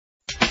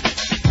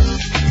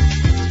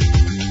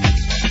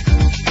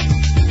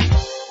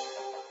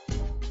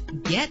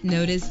Get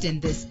noticed in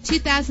this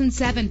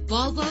 2007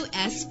 Volvo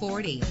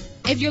S40.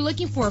 If you're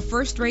looking for a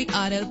first-rate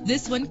auto,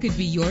 this one could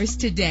be yours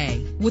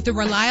today. With a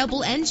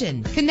reliable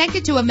engine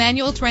connected to a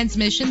manual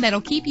transmission that'll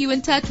keep you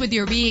in touch with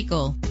your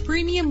vehicle.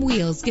 Premium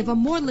wheels give a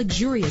more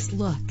luxurious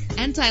look.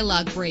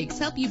 Anti-lock brakes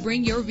help you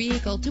bring your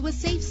vehicle to a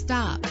safe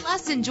stop.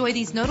 Plus, enjoy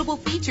these notable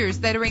features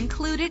that are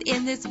included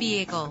in this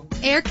vehicle: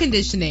 air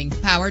conditioning,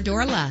 power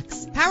door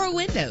locks, power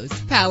windows,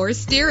 power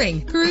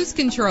steering, cruise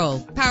control,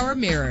 power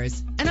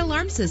mirrors, an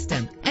alarm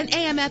system, an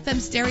AM/FM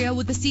stereo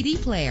with a CD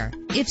player.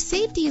 If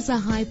safety is a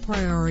high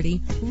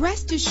priority,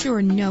 rest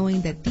assured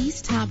knowing that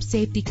these top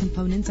safety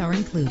components are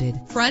included: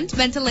 front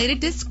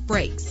ventilated disc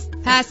brakes,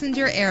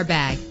 passenger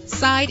airbag,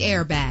 side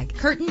airbag,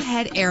 curtain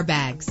head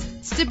airbags,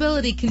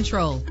 stability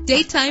control,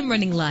 daytime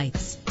running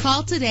lights.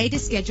 Call today to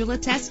schedule a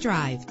test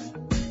drive.